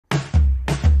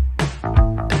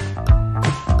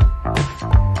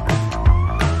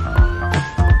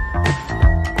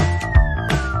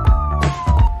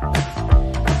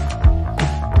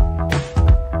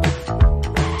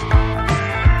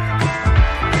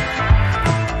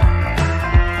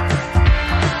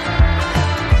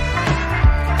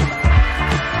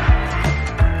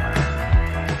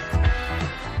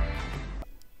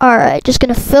Alright, just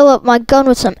gonna fill up my gun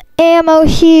with some ammo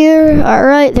here.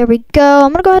 Alright, there we go.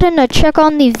 I'm gonna go ahead and check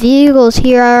on the vehicles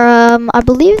here. I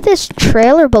believe this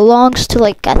trailer belongs to,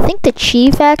 like, I think the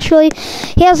chief, actually.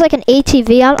 He has, like, an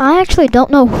ATV. I actually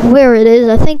don't know where it is.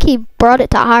 I think he brought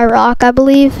it to High Rock, I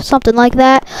believe. Something like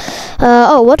that.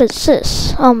 Oh, what is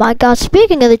this? Oh, my God.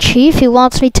 Speaking of the chief, he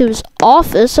wants me to his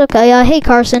office. Okay, hey,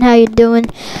 Carson, how you doing?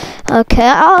 Okay,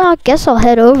 I guess I'll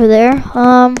head over there.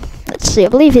 Let's see, I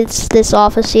believe it's this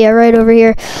office, yeah, right over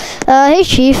here. Hey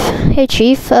chief,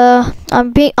 oh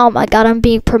my God, I'm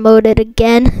being promoted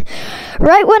again.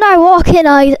 Right when I walk in,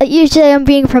 usually I'm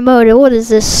being promoted. What is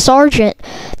this, sergeant?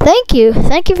 Thank you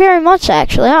very much,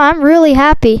 actually. I'm really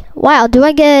happy. Wow, do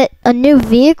I get a new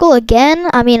vehicle again?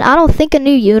 I mean, I don't think a new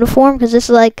uniform, because this is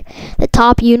like the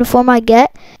top uniform I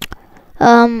get.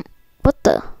 What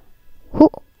the,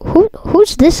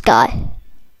 who's this guy?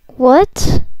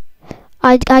 What?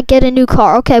 I get a new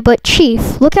car. Okay, but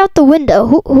chief, look out the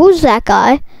window. Who's that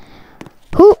guy?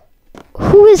 Who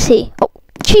is he? Oh,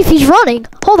 chief, he's running.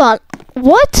 Hold on.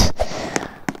 What?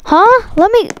 Huh?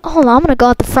 Hold on, I'm gonna go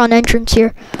out the front entrance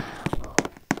here.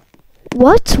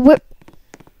 What?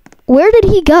 Where did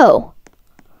he go?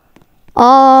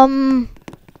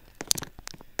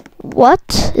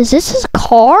 What? Is this his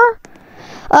car?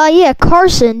 Yeah,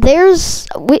 Carson,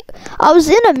 I was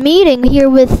in a meeting here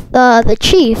with, the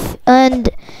chief, and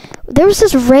there was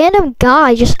this random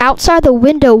guy just outside the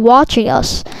window watching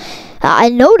us. I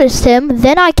noticed him,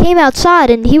 then I came outside,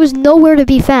 and he was nowhere to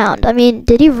be found. I mean,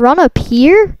 did he run up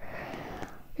here?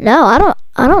 No,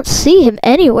 I don't see him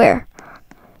anywhere.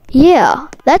 Yeah,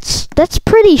 that's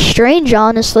pretty strange,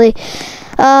 honestly.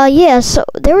 Yeah, so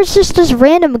there was just this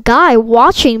random guy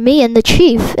watching me and the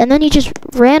chief, and then he just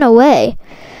ran away.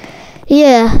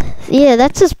 Yeah,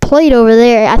 that's his plate over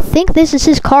there. I think this is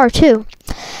his car, too.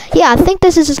 Yeah, I think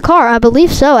this is his car. I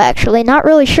believe so, actually. Not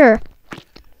really sure.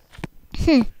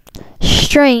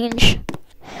 Strange.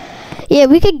 Yeah,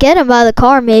 we could get him by the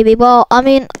car, maybe. Well, I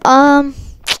mean,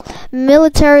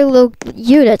 military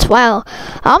units. Wow.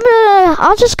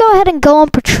 I'll just go ahead and go on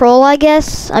patrol, I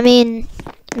guess. I mean,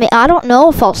 I don't know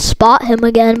if I'll spot him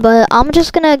again, but I'm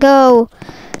just gonna go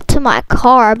to my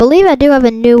car. I believe I do have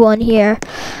a new one here.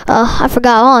 I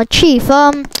forgot. Oh, chief,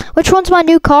 which one's my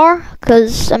new car?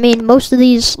 Because, I mean, most of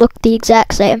these look the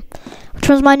exact same. Which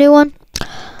one's my new one?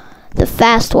 The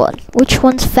fast one. Which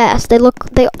one's fast?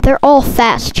 They're all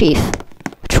fast, chief.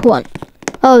 Which one?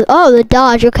 Oh, the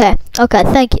Dodge. Okay,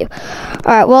 thank you.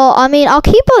 All right. Well, I mean, I'll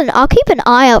keep an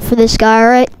eye out for this guy. All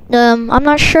right. I'm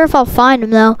not sure if I'll find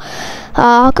him though.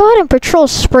 I'll go ahead and patrol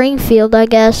Springfield, I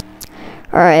guess.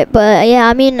 All right, but yeah,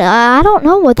 I mean, I don't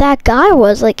know what that guy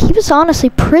was. Like, he was honestly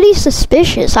pretty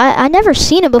suspicious. I never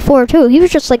seen him before too. He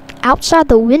was just like outside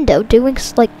the window doing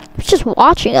like, he was just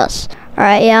watching us.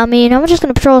 Alright, yeah, I mean, I'm just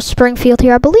going to patrol Springfield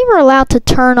here. I believe we're allowed to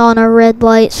turn on a red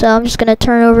light, so I'm just going to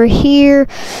turn over here.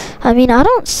 I mean, I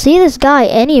don't see this guy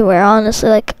anywhere, honestly.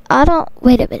 Like,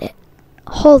 wait a minute.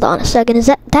 Hold on a second.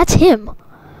 That's him.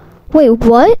 Wait,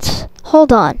 what?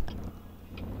 Hold on.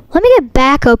 Let me get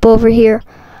back up over here.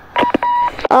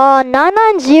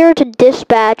 990 to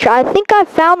dispatch. I think I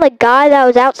found the guy that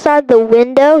was outside the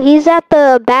window. He's at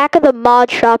the back of the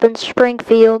mod shop in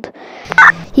Springfield.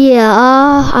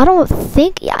 Yeah, I don't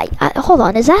think... hold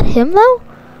on, is that him, though?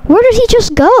 Where did he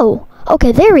just go?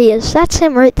 Okay, there he is. That's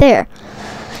him right there.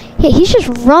 Yeah, he's just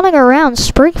running around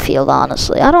Springfield,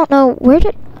 honestly. I don't know, where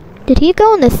did he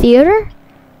go in the theater?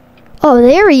 Oh,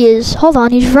 there he is. Hold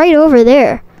on, he's right over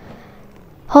there.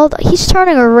 Hold on, he's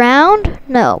turning around?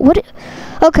 No,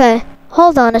 okay,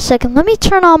 hold on a second. Let me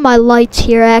turn on my lights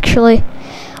here, actually.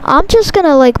 I'm just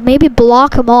gonna, like, maybe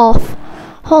block him off.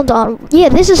 Hold on. Yeah,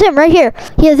 this is him right here.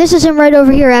 Yeah, this is him right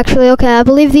over here, actually. Okay, I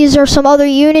believe these are some other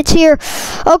units here.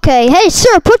 Okay, hey,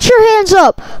 sir, put your hands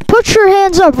up. Put your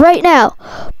hands up right now.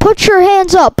 Put your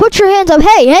hands up. Put your hands up.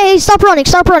 Hey, stop running.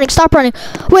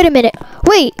 Wait a minute.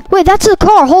 Wait, that's a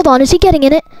car. Hold on, is he getting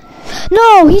in it?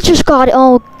 No, he just got it.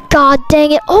 Oh, God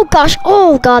dang it. Oh, gosh.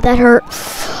 Oh, God, that hurt.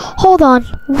 Hold on.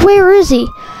 Where is he?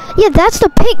 Yeah, that's the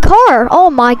pink car. Oh,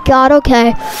 my God.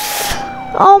 Okay.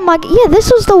 Oh, my... Yeah,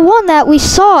 this was the one that we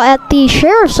saw at the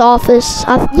sheriff's office.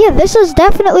 Yeah, this is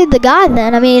definitely the guy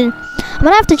then. I mean, I'm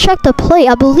going to have to check the plate.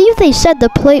 I believe they said the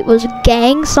plate was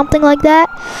gang, something like that.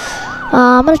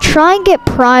 I'm going to try and get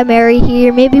primary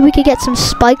here. Maybe we could get some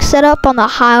spikes set up on the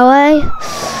highway.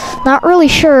 Not really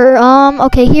sure.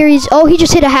 Okay, here he's... Oh, he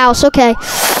just hit a house. Okay.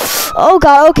 Oh,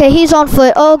 God. Okay, he's on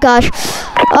foot. Oh, gosh.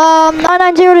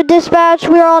 990 to dispatch.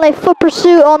 We are on a foot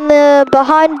pursuit on the...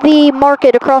 behind the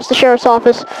market across the sheriff's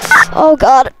office. Oh,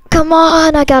 God. Come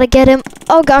on. I gotta get him.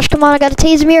 Oh, gosh. Come on. I gotta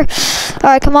tase him here.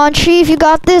 Alright, come on, Chief. You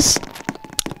got this.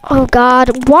 Oh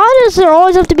God, why does there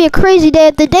always have to be a crazy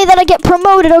day the day that I get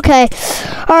promoted? Okay,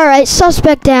 alright,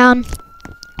 suspect down.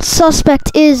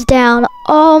 Suspect is down.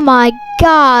 Oh my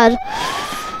God.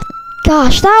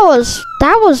 Gosh, that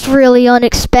was really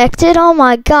unexpected. Oh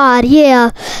my God,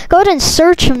 yeah. Go ahead and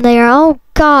search him there. Oh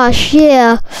gosh,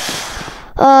 yeah.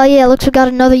 Yeah, looks we got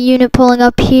another unit pulling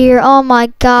up here. Oh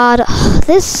my God.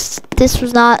 This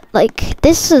was not, like,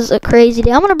 this is a crazy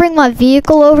day. I'm gonna bring my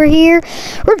vehicle over here.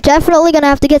 We're definitely gonna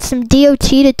have to get some DOT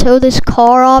to tow this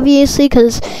car, obviously,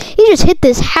 because he just hit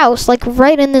this house, like,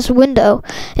 right in this window.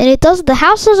 And the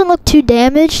house doesn't look too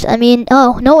damaged. I mean,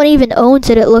 oh, no one even owns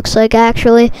it, it looks like,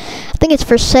 actually. I think it's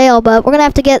for sale, but we're gonna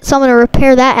have to get someone to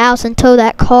repair that house and tow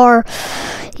that car.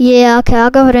 Yeah, okay,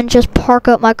 I'll go ahead and just park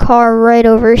up my car right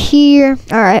over here.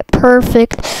 Alright,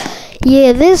 perfect.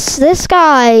 Yeah, this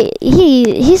guy,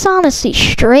 he's honestly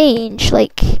strange.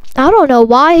 Like, I don't know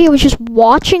why he was just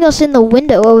watching us in the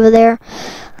window over there.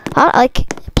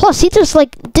 Plus he just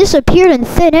like disappeared in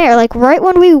thin air. Like right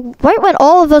when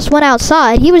all of us went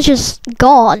outside, he was just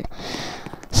gone.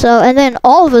 So, and then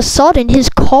all of a sudden, his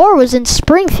car was in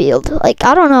Springfield. Like,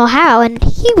 I don't know how, and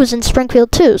he was in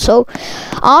Springfield too. So,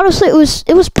 honestly, it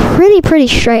was pretty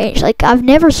strange. Like, I've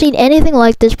never seen anything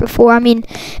like this before. I mean,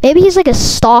 maybe he's like a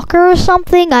stalker or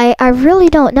something. I really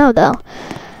don't know, though.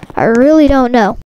 I really don't know.